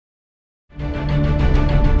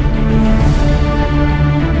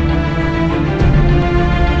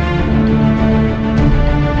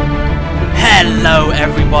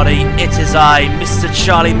is I, Mr.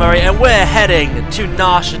 Charlie Murray, and we're heading to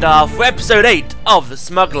Nar Shaddaa for episode 8 of The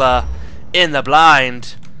Smuggler in the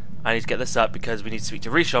Blind. I need to get this up because we need to speak to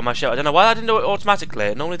Risha on my show. I don't know why I didn't do it automatically.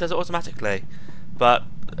 It normally does it automatically. But,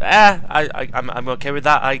 I'm okay with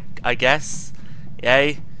that, I guess.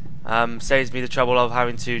 Yay. Saves me the trouble of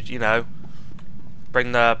having to, you know,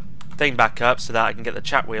 bring the thing back up so that I can get the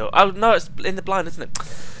chat wheel. Oh, no, it's in the blind, isn't it?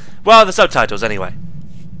 Well, the subtitles, anyway.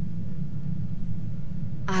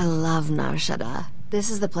 I love Nar Shaddaa. This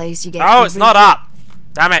is the place you get. Oh, it's not up!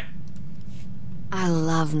 Damn it! I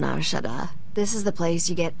love Nar Shaddaa. This is the place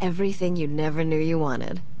you get everything you never knew you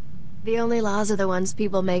wanted. The only laws are the ones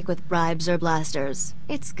people make with bribes or blasters.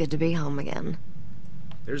 It's good to be home again.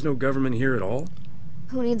 There's no government here at all?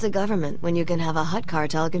 Who needs a government when you can have a Hutt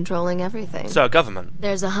Cartel controlling everything? So, government.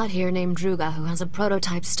 There's a Hutt here named Druga who has a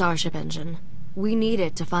prototype starship engine. We need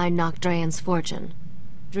it to find Nocdrayan's fortune.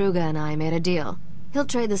 Druga and I made a deal. He'll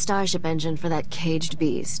trade the starship engine for that caged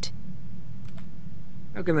beast.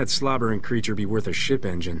 How can that slobbering creature be worth a ship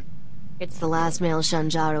engine? It's the last male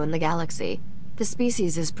Shanjaru in the galaxy. The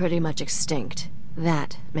species is pretty much extinct.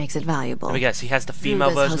 That makes it valuable. Let me guess, he has the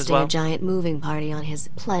female Druga's version as hosting well? a giant moving party on his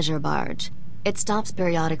pleasure barge. It stops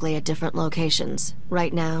periodically at different locations.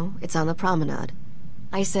 Right now, it's on the promenade.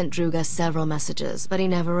 I sent Druga several messages, but he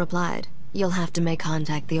never replied. You'll have to make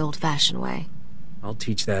contact the old-fashioned way. I'll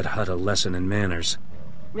teach that Hutt a lesson in manners.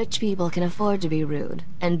 Rich people can afford to be rude,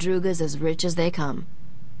 and Druga's as rich as they come.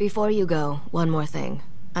 Before you go, one more thing.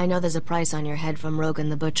 I know there's a price on your head from Rogan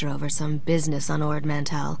the Butcher over some business on Ord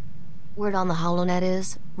Mantell. Word on the HoloNet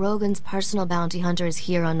is, Rogan's personal bounty hunter is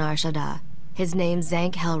here on Nar Shaddaa. His name's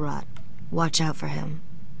Zank Helrot. Watch out for him.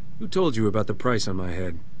 Who told you about the price on my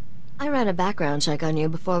head? I ran a background check on you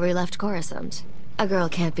before we left Coruscant. A girl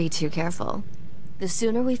can't be too careful. The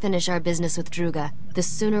sooner we finish our business with Druga, the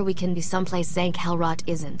sooner we can be someplace Zank Helrot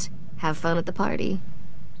isn't. Have fun at the party.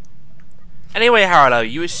 Anyway, Haralow,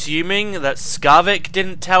 you assuming that Skavik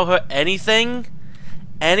didn't tell her anything?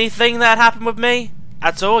 Anything that happened with me?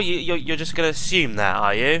 At all? You're just gonna assume that,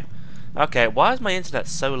 are you? Okay, why is my internet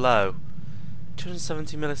so low?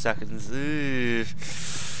 270 milliseconds. Ugh.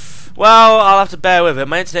 Well, I'll have to bear with it.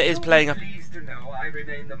 My internet is playing up. Pleased to know I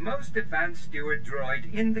remain the most advanced steward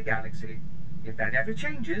droid in the galaxy. If that ever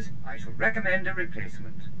changes, I shall recommend a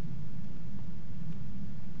replacement.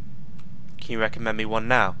 Can you recommend me one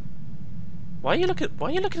now? Why are you looking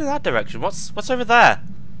in that direction? What's over there?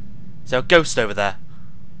 Is there a ghost over there?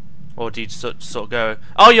 Or do you sort of go?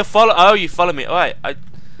 Oh, you follow me. Alright,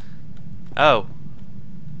 oh.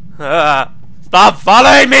 Stop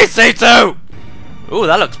following me, C2! Ooh,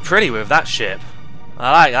 that looks pretty with that ship.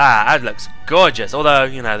 I like that. That looks gorgeous. Although,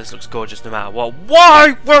 you know, this looks gorgeous no matter what.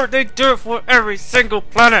 Why won't they do it for every single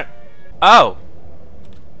planet? Oh.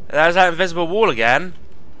 There's that invisible wall again.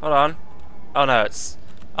 Hold on. Oh no, it's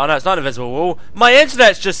not an invisible wall. My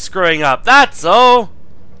internet's just screwing up. That's all.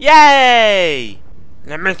 Yay!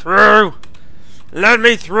 Let me through. Let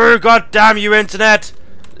me through, goddamn you, internet.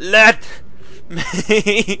 Let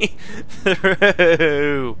me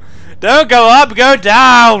through. Don't go up, go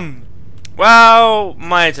down. Well,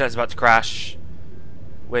 my internet's about to crash,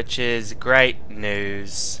 which is great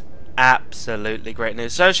news. Absolutely great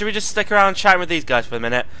news. So should we just stick around chatting with these guys for a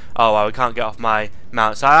minute? Oh well, we can't get off my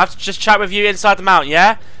mount, so I have to just chat with you inside the mount,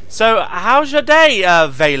 yeah? So how's your day,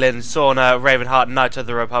 Valen, Sauna, Ravenheart, Knight of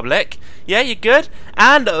the Republic? Yeah, you good?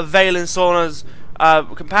 And Valen, Sauna's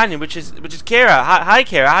companion, which is Kira. Hi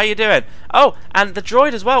Kira, how you doing? Oh, and the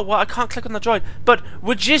droid as well. Well, I can't click on the droid, but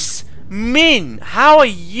Wajis Min, how are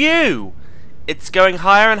you? It's going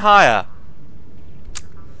higher and higher.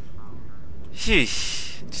 Sheesh.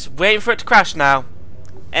 Just waiting for it to crash now.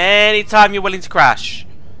 Anytime you're willing to crash.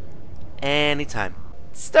 Anytime.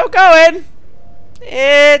 Still going.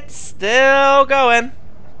 It's still going.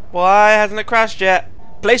 Why hasn't it crashed yet?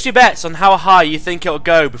 Place your bets on how high you think it'll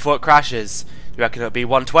go before it crashes. You reckon it'll be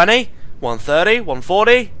 120, 130,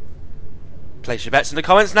 140? Place your bets in the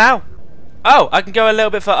comments now. Oh, I can go a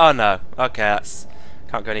little bit further. Oh no. Okay, that's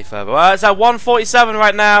can't go any further. Well, it's at 147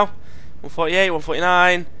 right now. 148,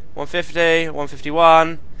 149, 150,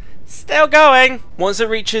 151. Still going. Once it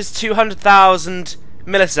reaches 200,000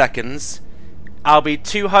 milliseconds, I'll be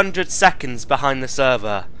 200 seconds behind the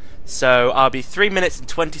server. So I'll be 3 minutes and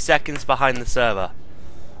 20 seconds behind the server.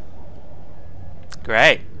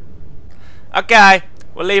 Great. Okay,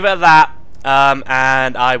 we'll leave it at that.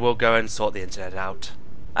 And I will go and sort the internet out.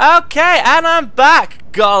 Okay, and I'm back.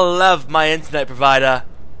 Gotta love my internet provider.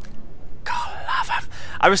 Gotta love him.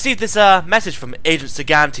 I received this message from Agent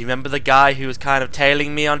Saganti. Remember the guy who was kind of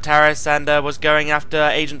tailing me on Taris and was going after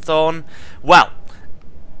Agent Thorn? Well,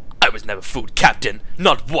 I was never fooled, Captain.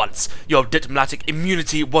 Not once. Your diplomatic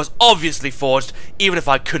immunity was obviously forged, even if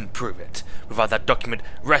I couldn't prove it. Without that document,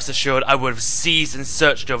 rest assured I would have seized and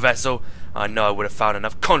searched your vessel. I know I would have found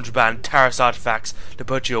enough contraband Taris artifacts to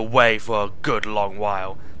put you away for a good long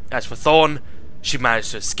while. As for Thorn, she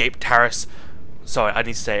managed to escape Taris. Sorry, I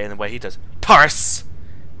need to say it in the way he does. Taris!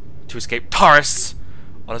 To escape Taris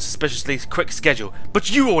on a suspiciously quick schedule. But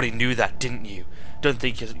you already knew that, didn't you? Don't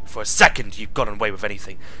think for a second you've gotten away with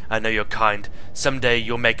anything. I know you're kind. Someday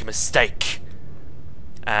you'll make a mistake.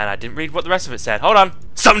 And I didn't read what the rest of it said. Hold on.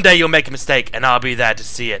 Someday you'll make a mistake, and I'll be there to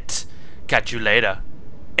see it. Catch you later,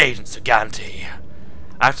 Agent Saganti.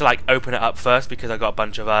 I have to like open it up first because I got a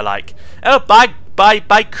bunch of like, oh,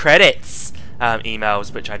 buy credits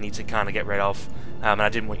emails, which I need to kind of get rid of. And I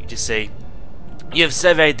didn't want you to see. You have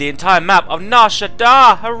surveyed the entire map of Nar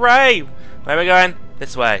Shaddaa. Hooray! Where are we going?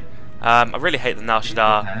 This way. I really hate the Nar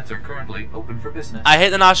Shaddaa. Paths are currently open for business. I hate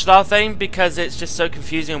the Nar Shaddaa thing because it's just so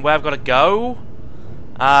confusing on where I've got to go.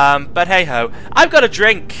 But hey ho, I've got a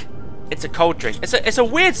drink. It's a cold drink. It's a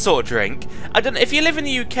weird sort of drink. I don't know if you live in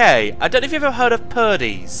the UK. I don't know if you've ever heard of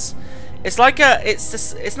Purdy's. It's like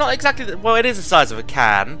it's not exactly well. It is the size of a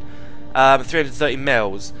can, 330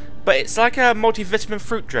 mils, but it's like a multivitamin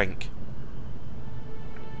fruit drink.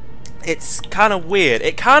 It's kind of weird.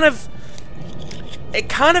 It kind of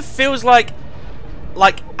feels like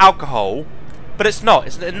alcohol, but it's not.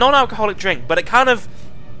 It's a non-alcoholic drink, but it kind of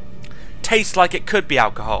tastes like it could be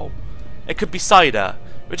alcohol. It could be cider,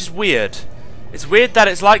 which is weird. It's weird that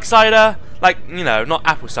it's like cider, like, you know, not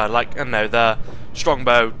apple cider, like, I don't know, the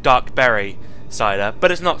Strongbow dark berry cider, but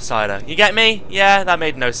it's not cider. You get me? Yeah, that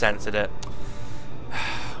made no sense, did it?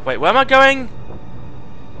 Wait, where am I going?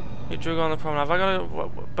 You drew on the promenade. Have I got to?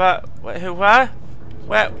 But who? Where?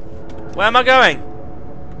 Where am I going?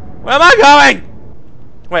 Where am I going?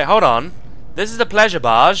 Wait, hold on. This is the pleasure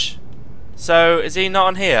barge. So is he not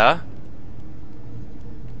on here?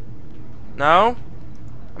 No.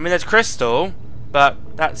 I mean, there's Crystal, but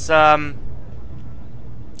that's one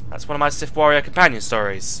of my Sith Warrior companion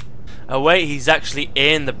stories. Oh wait, he's actually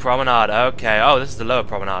in the promenade. Okay. Oh, this is the lower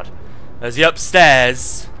promenade. Is he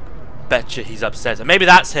upstairs? Betcha he's upstairs. And maybe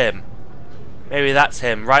that's him. Maybe that's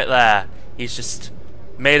him right there. He's just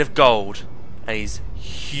made of gold, and he's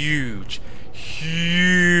huge,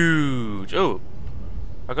 huge. Oh,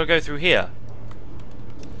 I gotta go through here.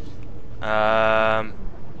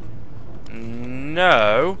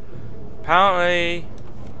 No. Apparently,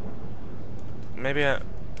 maybe.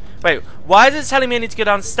 Wait, why is it telling me I need to go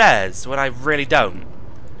downstairs when I really don't?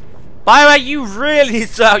 By the way, you really need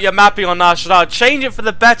to sort out your mapping on Nar Shaddaa. Change it for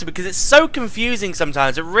the better because it's so confusing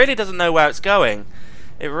sometimes. It really doesn't know where it's going.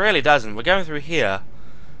 It really doesn't. We're going through here.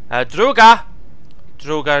 Druga!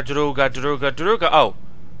 Druga, Druga, Druga, Druga. Oh.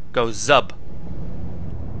 Go Zub.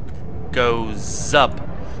 Go Zub.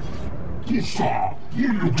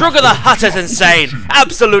 Druga the Hutt is insane!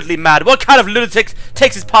 Absolutely mad! What kind of lunatic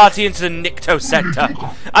takes his party into the Nikto sector?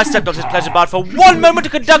 I stepped on his pleasure barge for one moment to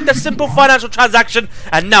conduct a simple financial transaction,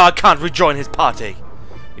 and now I can't rejoin his party.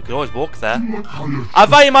 You could always walk there. I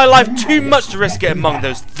value my life too much to risk it among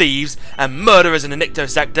those thieves and murderers in the Nikto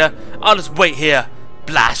sector. I'll just wait here.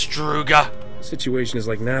 Blast Druga. The situation is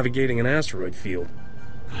like navigating an asteroid field.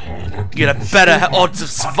 You get a better odds of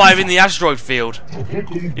surviving the asteroid field.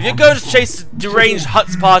 If you're going to chase the deranged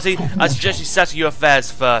Hutt's party, I suggest you settle your affairs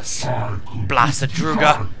first. Blast a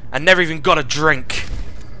Druga. I never even got a drink.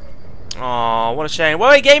 Oh, what a shame.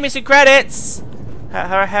 Well, he gave me some credits.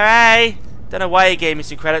 Hooray. Don't know why he gave me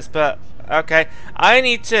some credits, but okay. I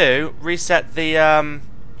need to reset the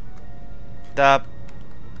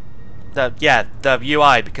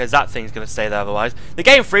UI because that thing's gonna stay there otherwise. The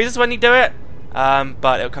game freezes when you do it.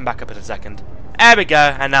 But it'll come back up in a second. There we go,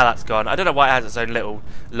 and now that's gone. I don't know why it has its own little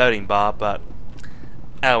loading bar, but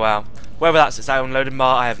oh well. Whether that's its own loading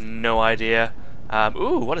bar, I have no idea.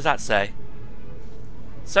 Ooh, what does that say?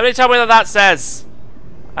 Somebody tell me what that says.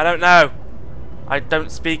 I don't know. I don't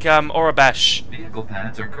speak Orobesh. Vehicle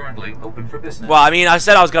paths are currently open for business. Well, I mean, I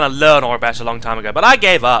said I was gonna learn Orobesh a long time ago, but I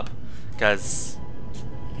gave up because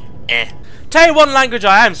Tell you one language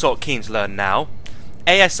I am sort of keen to learn now.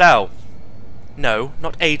 ASL. No,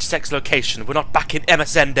 not age, sex, location. We're not back in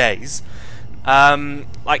MSN days.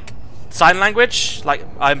 Like sign language. Like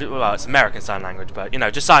well, it's American Sign Language, but you know,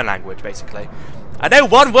 just sign language basically. I know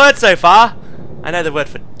one word so far. I know the word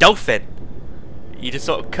for dolphin. You just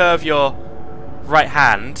sort of curve your right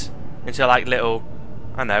hand into like little,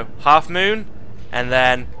 I don't know, half moon, and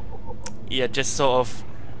then you just sort of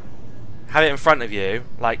have it in front of you,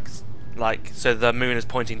 like so the moon is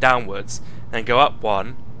pointing downwards, then go up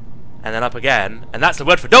one, and then up again, and that's the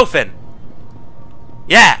word for dolphin.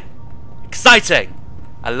 Yeah, exciting!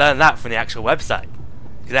 I learned that from the actual website.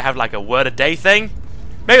 Do they have like a word a day thing?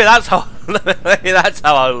 Maybe that's how maybe that's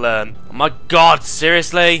how I'll learn. Oh my god,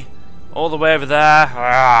 seriously? All the way over there.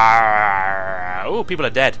 Oh, people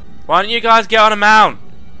are dead. Why don't you guys get on a mount?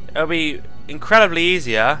 It'll be incredibly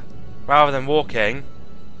easier rather than walking.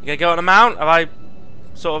 You gonna get on a mount? Have I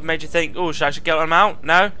sort of made you think, oh, I should get on a mount?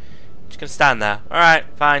 No? Just gonna stand there. Alright,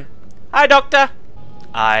 fine. Hi, doctor!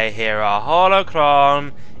 I hear a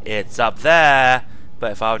holocron. It's up there.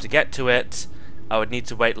 But if I were to get to it, I would need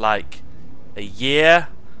to wait like a year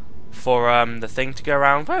for the thing to go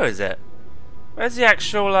around. Where is it? Where's the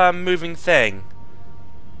actual moving thing?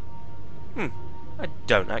 I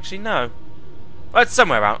don't actually know. Oh, it's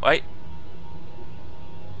somewhere around. Wait.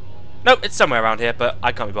 Nope, it's somewhere around here, but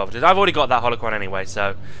I can't be bothered. I've already got that holocron anyway,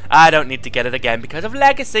 so I don't need to get it again because of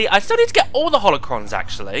legacy. I still need to get all the holocrons,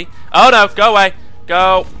 actually. Oh no, go away.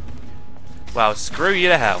 Go. Well, screw you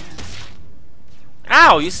to hell.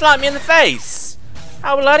 Ow, you slapped me in the face.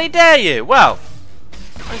 How bloody dare you? Well,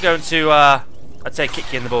 I'm going to, I'd say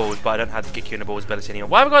kick you in the balls, but I don't have the kick you in the balls ability anymore.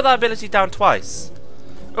 Why have I got that ability down twice?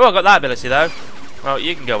 Oh, I got that ability, though. Well,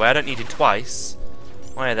 you can go away. I don't need you twice.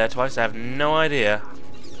 Why are you there twice? I have no idea.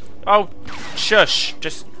 Oh, shush.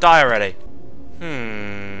 Just die already.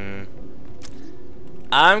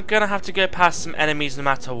 I'm going to have to go past some enemies no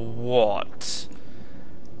matter what.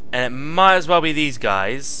 And it might as well be these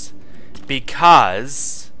guys.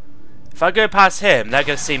 Because if I go past him, they're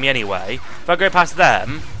going to see me anyway. If I go past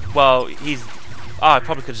them, well, he's... Oh, I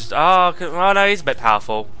probably could just... Oh, no, he's a bit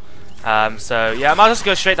powerful. So, yeah, I might just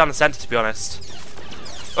go straight down the center, to be honest.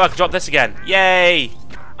 Oh, I can drop this again. Yay!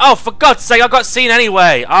 Oh, for God's sake, I got seen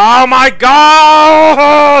anyway. Oh, my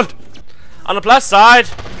God! On the plus side,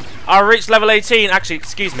 I'll reach level 18. Actually,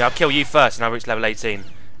 excuse me, I'll kill you first and I'll reach level 18.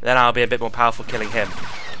 Then I'll be a bit more powerful killing him.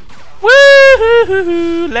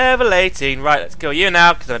 Woo! Level 18. Right, let's kill you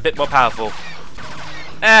now because I'm a bit more powerful.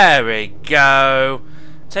 There we go.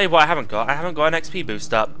 Tell you what I haven't got. I haven't got an XP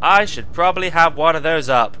boost up. I should probably have one of those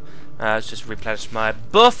up. Let's just replenish my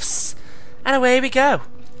buffs. And away we go.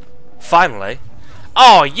 Finally.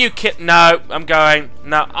 Oh, you kid. No, I'm going.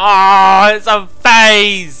 No. Oh, it's a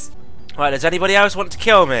phase. Right, does anybody else want to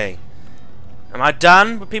kill me? Am I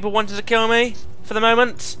done with people wanting to kill me for the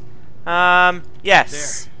moment?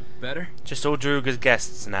 Yes. There. Better? Just all Druga's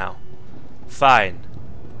guests now. Fine.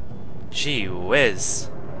 Gee whiz.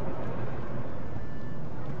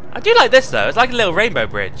 I do like this though. It's like a little rainbow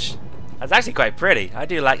bridge. It's actually quite pretty. I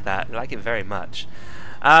do like that. I like it very much.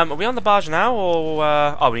 Are we on the barge now, or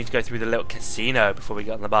oh, we need to go through the little casino before we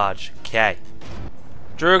get on the barge. Okay.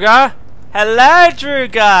 Druga? Hello,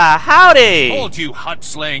 Druga! Howdy! Hold you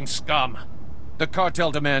Hutt-slaying scum! The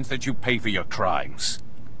cartel demands that you pay for your crimes.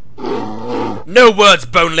 No words,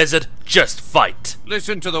 Bone Lizard. Just fight.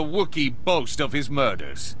 Listen to the Wookiee boast of his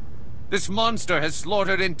murders. This monster has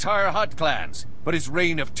slaughtered entire Hutt clans, but his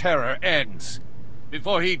reign of terror ends.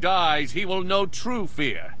 Before he dies, he will know true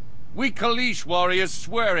fear. We Kalish warriors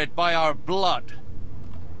swear it by our blood.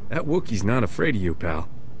 That Wookiee's not afraid of you, pal.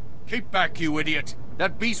 Keep back, you idiot.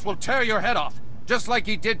 That beast will tear your head off, just like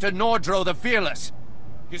he did to Nordro the Fearless.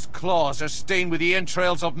 His claws are stained with the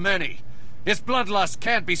entrails of many. His bloodlust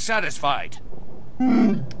can't be satisfied.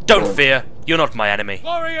 Don't fear. You're not my enemy.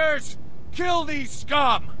 Warriors, kill these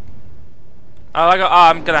scum! Oh,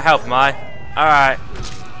 I'm gonna help, am I? Alright.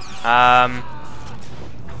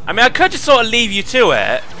 I mean, I could just sort of leave you to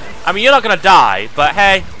it. I mean, you're not gonna die, but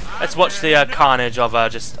hey, let's watch the carnage of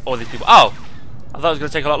just all these people. Oh, I thought it was gonna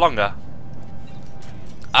take a lot longer.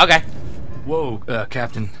 Okay. Whoa,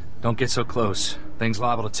 Captain. Don't get so close. Thing's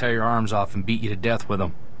liable to tear your arms off and beat you to death with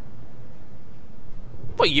them.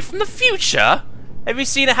 What, you from the future? Have you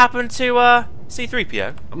seen it happen to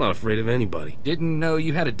C-3PO? I'm not afraid of anybody. Didn't know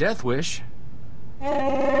you had a death wish.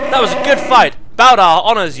 That was a good fight. Baldar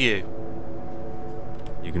honors you.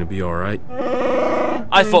 You gonna be alright?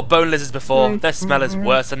 I fought bone lizards before. Their smell is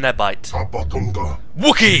worse than their bite.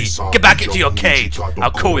 Wookiee! Get back into your cage.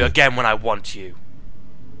 I'll call you again when I want you.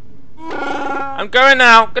 I'm going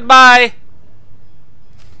now. Goodbye.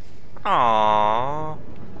 Aww.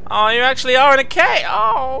 Oh, you actually are in a cage.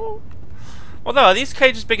 Oh. Although, are these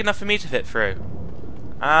cages big enough for me to fit through?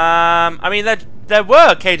 I mean, there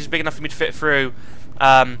were cages big enough for me to fit through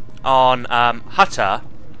on Hutter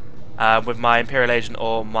with my Imperial Agent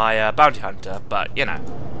or my Bounty Hunter, but, you know.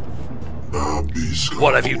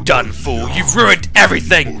 What have you done, fool? You've ruined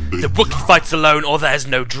everything! The Wookiee fights alone or there's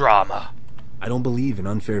no drama. I don't believe in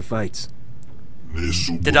unfair fights.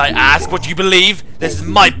 Did I ask what you believe? This is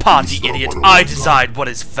my party, idiot. I decide what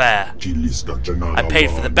is fair. I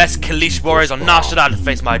paid for the best Kalish warriors on Nar Shaddaa to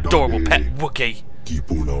face my adorable pet Wookiee.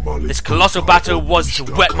 This colossal battle was to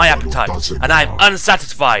whet my appetite, and I am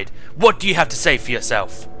unsatisfied. What do you have to say for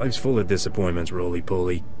yourself? Life's full of disappointments,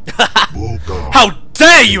 roly-poly. How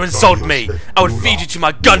dare you insult me! I would feed you to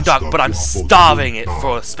my gun dog, but I'm starving it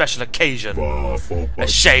for a special occasion. A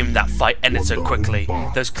shame that fight ended so quickly.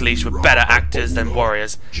 Those Kalish were better actors than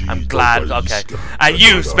warriors. I'm glad. Okay. And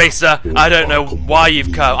you, Spacer, I don't know why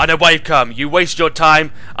you've come. I know why you've come. You waste your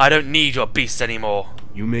time. I don't need your beasts anymore.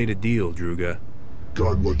 You made a deal, Druga.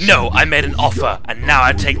 No, I made an offer, and now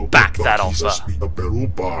I take back that offer.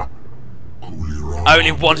 I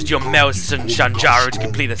only wanted your male Sanjaru to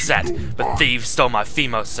complete the set, but thieves stole my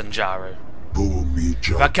female Sanjaru.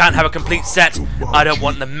 If I can't have a complete set, I don't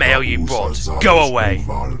want the male you brought. Go away.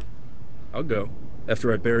 I'll go,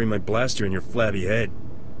 after I bury my blaster in your flabby head.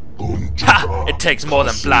 Ha! It takes more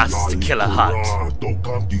than blasts to kill a Hutt.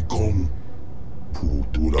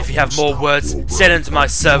 If you have more words, send them to my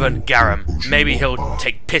servant Garam. Maybe he'll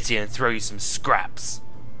take pity and throw you some scraps.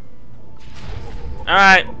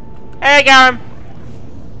 Alright. Hey, Garam!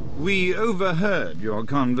 We overheard your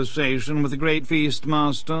conversation with the Great Feast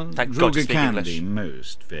Master. Thank God you Druga speak can English. be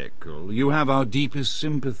most fickle. You have our deepest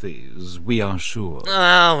sympathies, we are sure.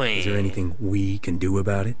 Oh, Is there anything we can do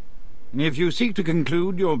about it? If you seek to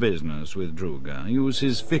conclude your business with Druga, use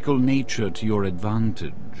his fickle nature to your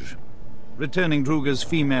advantage. Returning Druga's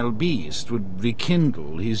female beast would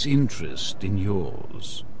rekindle his interest in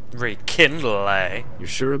yours. Rekindle, eh? You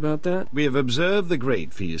sure about that? We have observed the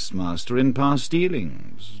Great Feast Master in past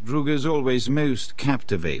dealings. Druga's always most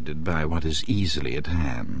captivated by what is easily at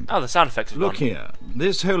hand. Oh, the sound effects are Look gone. here.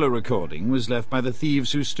 This holo recording was left by the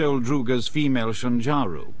thieves who stole Druga's female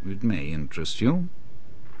Shanjaru. It may interest you.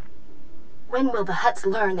 When will the Hutts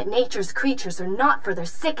learn that nature's creatures are not for their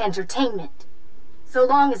sick entertainment? So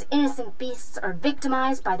long as innocent beasts are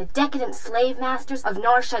victimized by the decadent slave masters of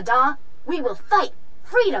Nar Shaddaa, we will fight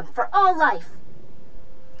freedom for all life.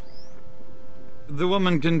 The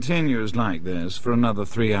woman continues like this for another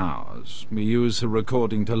 3 hours. We use her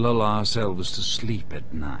recording to lull ourselves to sleep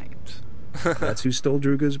at night. That's who stole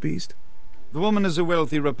Druga's beast? The woman is a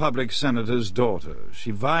wealthy Republic senator's daughter.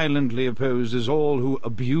 She violently opposes all who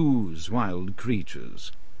abuse wild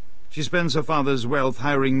creatures. She spends her father's wealth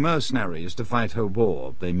hiring mercenaries to fight her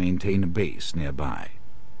war. They maintain a base nearby.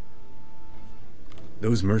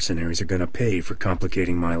 Those mercenaries are gonna pay for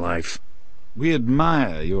complicating my life. We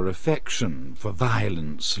admire your affection for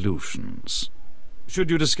violent solutions. Should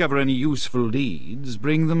you discover any useful leads,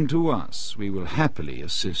 bring them to us. We will happily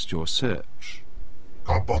assist your search.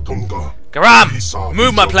 Garam!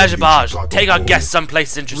 Move my pleasure barge! Take our guests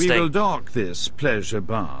someplace We will interesting. dock this pleasure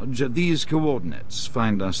barge at these coordinates.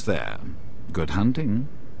 Find us there. Good hunting.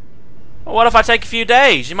 Well, what if I take a few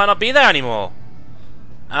days? You might not be there anymore.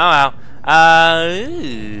 Oh well.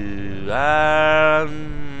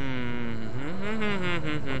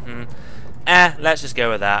 Let's just go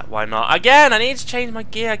with that. Why not? Again, I need to change my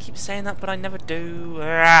gear. I keep saying that, but I never do.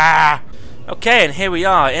 Okay, and here we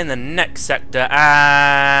are in the next sector,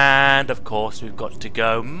 and of course we've got to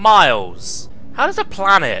go miles. How does a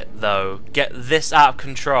planet, though, get this out of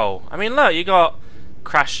control? I mean, look, you got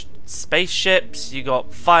crashed spaceships, you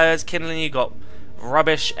got fires kindling, you got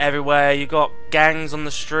rubbish everywhere, you got gangs on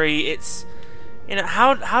the street. It's, you know,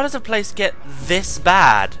 how does a place get this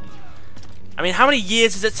bad? I mean, how many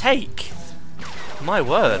years does it take? My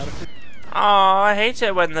word. Oh, I hate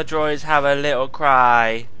it when the droids have a little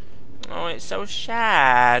cry. Oh, it's so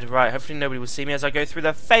sad. Right, hopefully nobody will see me as I go through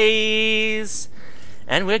the phase.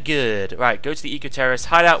 And we're good. Right, go to the eco-terrorist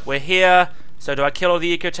hideout. We're here. So do I kill all the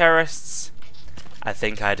eco-terrorists? I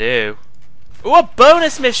think I do. Ooh, a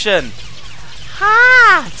bonus mission!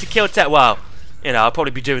 Ha! To kill well, you know, I'll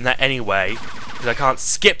probably be doing that anyway. Because I can't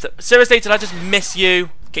skip the... Seriously, did I just miss you?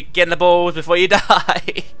 Get in the balls before you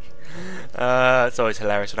die. It's always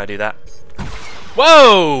hilarious when I do that.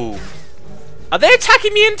 Whoa! Are they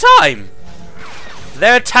attacking me in time?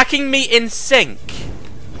 They're attacking me in sync.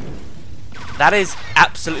 That is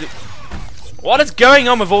absolutely... What is going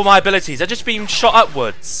on with all my abilities? They're just being shot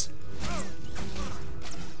upwards.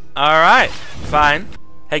 Alright, fine.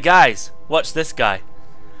 Hey guys, watch this guy.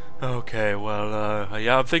 Okay, well,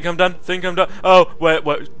 yeah, I think I'm done. Oh, wait,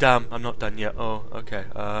 damn, I'm not done yet. Oh, okay.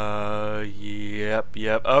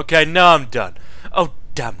 Yep. Okay, now I'm done. Oh,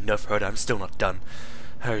 damn, no, Frodo, I'm still not done.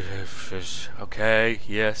 Okay,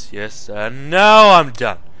 yes, now I'm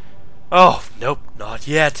done. Oh, nope, not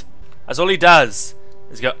yet. That's all he does,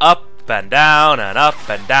 is go up and down, and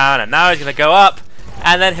now he's gonna go up,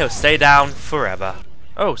 and then he'll stay down forever.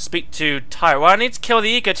 Oh, speak to Tyre. Well, I need to kill the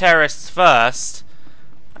eco-terrorists first,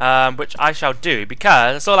 which I shall do,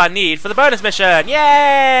 because that's all I need for the bonus mission.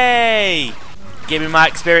 Yay! Give me my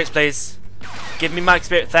experience, please. Give me my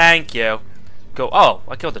experience. Thank you. Cool. Oh,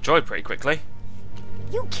 I killed the droid pretty quickly.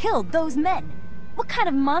 You killed those men. What kind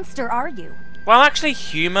of monster are you? Well, I'm actually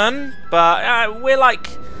human, but we're like,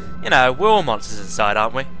 you know, we're all monsters inside,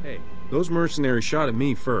 aren't we? Hey, those mercenaries shot at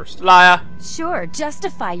me first. Liar. Sure,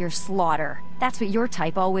 justify your slaughter. That's what your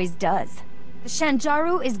type always does. The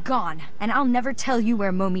Shanjaru is gone, and I'll never tell you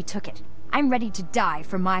where Momi took it. I'm ready to die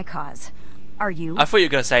for my cause. Are you? I thought you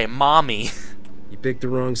were going to say mommy. You picked the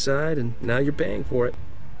wrong side, and now you're paying for it.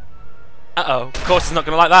 Uh-oh. Of course he's not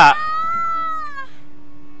going to like that.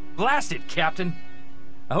 Blast it, Captain.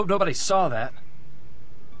 I hope nobody saw that.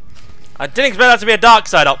 I didn't expect that to be a dark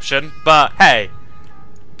side option, but hey,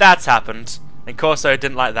 that's happened. And Corso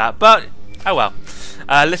didn't like that, but oh well.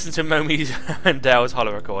 Listen to Momi's and Dale's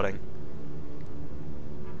holo recording.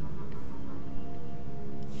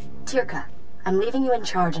 Tirka, I'm leaving you in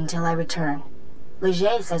charge until I return.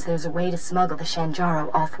 Leger says there's a way to smuggle the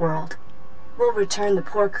Shanjaru off-world. We'll return the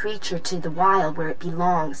poor creature to the wild where it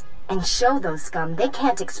belongs, and show those scum they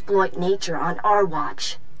can't exploit nature on our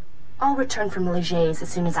watch. I'll return from Leger's as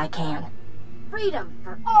soon as I can. Freedom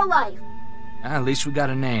for all life! At least we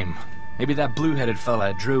got a name. Maybe that blue-headed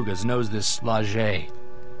fella at Druga's knows this Lager.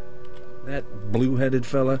 That blue-headed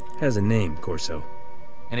fella has a name, Corso.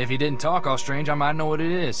 And if he didn't talk all strange, I might know what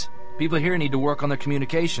it is. People here need to work on their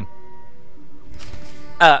communication.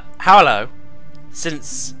 Haralow,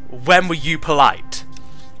 since when were you polite?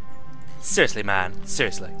 Seriously, man.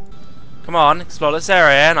 Seriously. Come on, explore this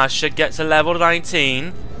area, and I should get to level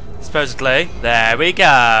 19. Supposedly. There we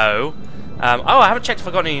go. Oh, I haven't checked if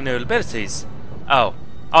I got any new abilities. Oh,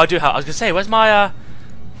 I do have. I was gonna say, where's my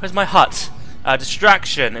hut?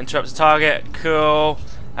 Distraction, interrupts the target. Cool.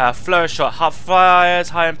 Flourish shot, hot fires,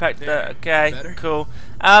 high impact. Okay, cool.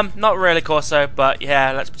 Not really, Corso, but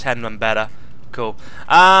yeah, let's pretend I'm better. Cool.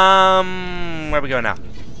 Where are we going now?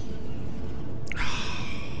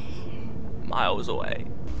 Miles away.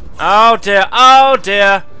 Oh dear. Oh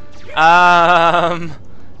dear.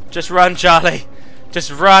 Just run, Charlie.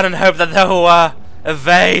 Just run and hope that they'll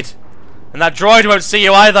evade. And that droid won't see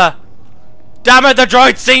you either. Damn it, the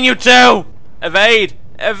droid's seen you too! Evade!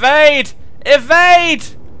 Evade! Evade!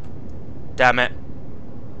 Damn it.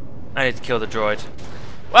 I need to kill the droid.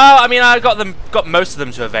 Well, I mean, I got most of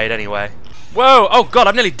them to evade anyway. Whoa! Oh god,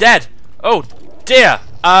 I'm nearly dead! Oh dear!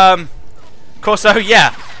 Corso,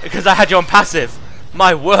 yeah, because I had you on passive.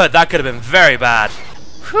 My word, that could have been very bad.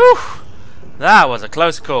 Whew! That was a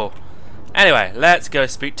close call. Anyway, let's go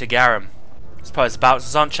speak to Garum. I suppose the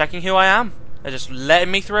bouncers aren't checking who I am. They're just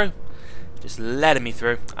letting me through. Just letting me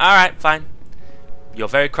through. Alright, fine. You're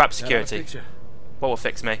very crap security. What will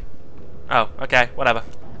fix me? Oh, okay, whatever.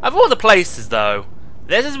 Of all the places, though,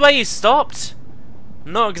 this is where you stopped?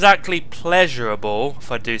 Not exactly pleasurable,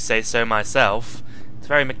 if I do say so myself. It's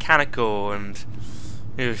very mechanical and...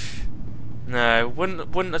 oof. No,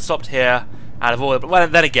 wouldn't have stopped here out of all... But well,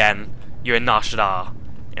 then again, you're in Nar Shaddaa.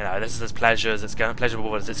 You know, this is as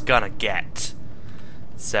pleasurable as it's gonna get.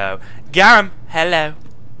 So, Garum, hello.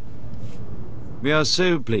 We are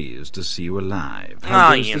so pleased to see you alive.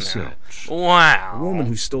 How goes the search? Wow. The woman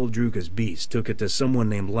who stole Druga's beast took it to someone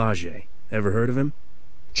named Lager. Ever heard of him?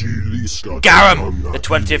 Garum! The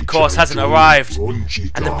 20th course hasn't arrived.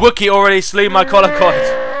 And the Wookiee already slew my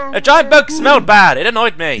Colocoid. A giant bug smelled bad. It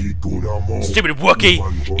annoyed me. Stupid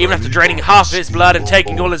Wookiee! Even after draining half of his blood and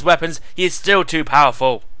taking all his weapons, he is still too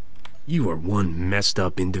powerful. You are one messed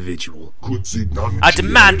up individual. I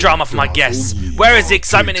demand drama for my guests. Where is the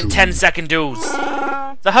excitement in 10-second duels?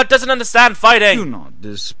 The Hutt doesn't understand fighting. Do not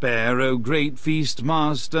despair, O great feast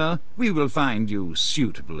master. We will find you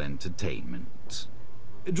suitable entertainment.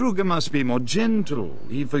 Druga must be more gentle.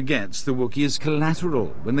 He forgets the Wookiee is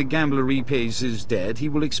collateral. When the gambler repays his debt, he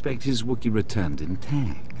will expect his Wookiee returned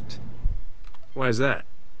intact. Why is that?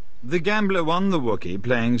 The gambler won the Wookiee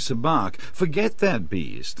playing Sabak. Forget that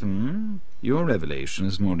beast, Your revelation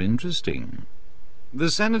is more interesting.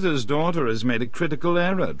 The Senator's daughter has made a critical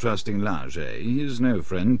error trusting Lager. He is no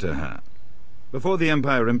friend to her. Before the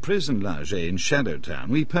Empire imprisoned Lager in Shadowtown,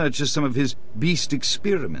 we purchased some of his beast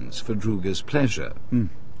experiments for Druga's pleasure.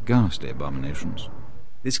 Ghastly abominations.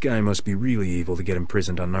 This guy must be really evil to get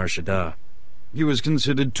imprisoned on Nar Shaddaa. He was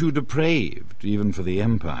considered too depraved, even for the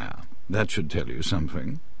Empire. That should tell you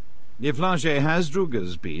something. If Lager has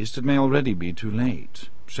Druga's beast, it may already be too late.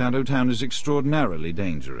 Shadowtown is extraordinarily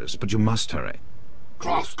dangerous, but you must hurry.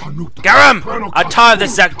 Garum! I'm tired of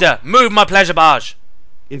this sector. Move my pleasure barge.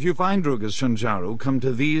 If you find Druga's Shanjaru, come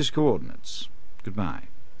to these coordinates. Goodbye.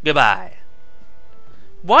 Goodbye.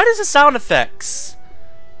 Why does the sound effects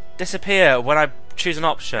disappear when I choose an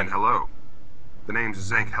option? And hello. The name's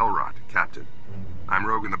Zank Helrot, Captain. I'm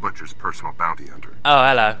Rogan the Butcher's personal bounty hunter. Oh,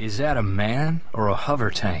 hello. Is that a man or a hover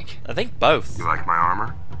tank? I think both. You like my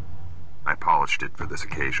armor? I polished it for this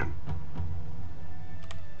occasion.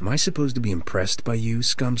 Am I supposed to be impressed by you,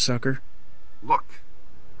 scumsucker? Look,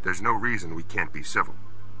 there's no reason we can't be civil.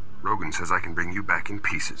 Rogan says I can bring you back in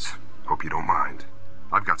pieces. Hope you don't mind.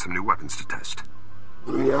 I've got some new weapons to test.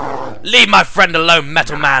 Leave my friend alone,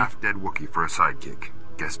 Metal Man! Half-dead Wookiee for a sidekick.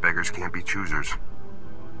 Guess beggars can't be choosers.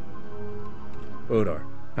 SWTOR,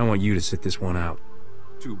 I want you to sit this one out.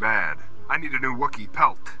 Too bad. I need a new Wookiee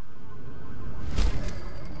pelt.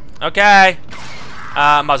 Okay.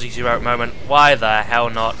 Muzzy Zero moment. Why the hell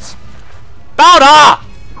not? Bowder!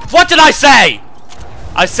 What did I say?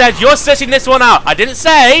 I said you're sitting this one out. I didn't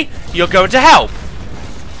say you're going to help.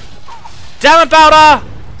 Damn it, Bowder!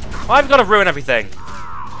 Why have you got to ruin everything?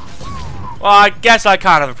 Well, I guess I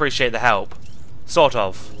kind of appreciate the help. Sort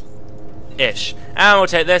of. Ish. And we'll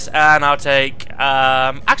take this, and I'll take,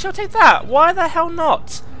 actually I'll take that. Why the hell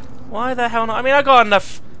not? Why the hell not? I mean, I got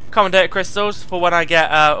enough Commentator crystals for when I get,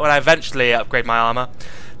 when I eventually upgrade my armor.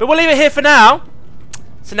 But we'll leave it here for now.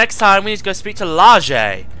 So next time we need to go speak to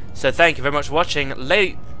Lage. So thank you very much for watching,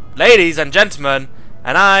 ladies and gentlemen,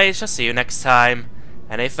 and I shall see you next time.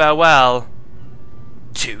 And a farewell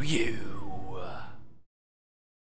to you.